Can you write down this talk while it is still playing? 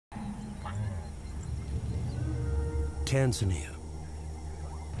Tanzania.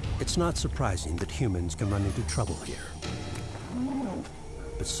 It's not surprising that humans can run into trouble here.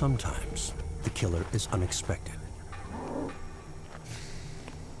 But sometimes the killer is unexpected.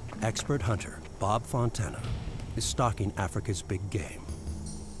 Expert hunter Bob Fontana is stalking Africa's big game.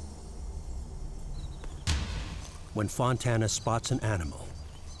 When Fontana spots an animal,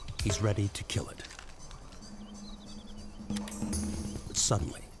 he's ready to kill it. But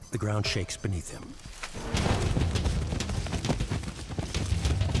suddenly, the ground shakes beneath him.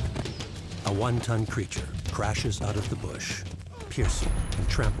 A one-ton creature crashes out of the bush, piercing and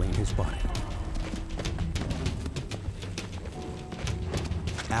trampling his body.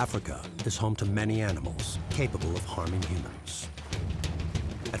 Africa is home to many animals capable of harming humans.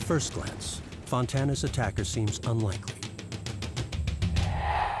 At first glance, Fontana's attacker seems unlikely.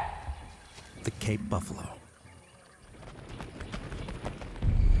 The Cape buffalo.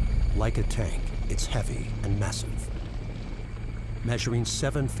 Like a tank, it's heavy and massive, measuring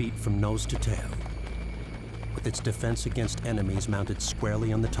 7 feet from nose to tail, with its defense against enemies mounted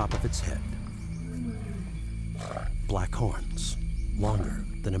squarely on the top of its head. Black horns, longer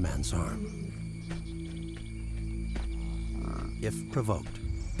than a man's arm. If provoked,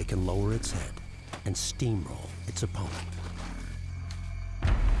 it can lower its head and steamroll its opponent.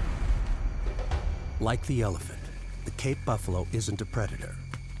 Like the elephant, the Cape buffalo isn't a predator,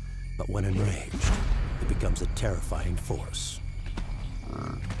 but when enraged, it becomes a terrifying force.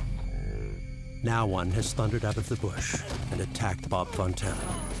 Now one has thundered out of the bush and attacked Bob Fontana.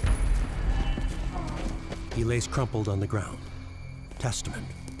 He lays crumpled on the ground, testament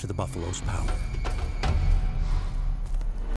to the buffalo's power.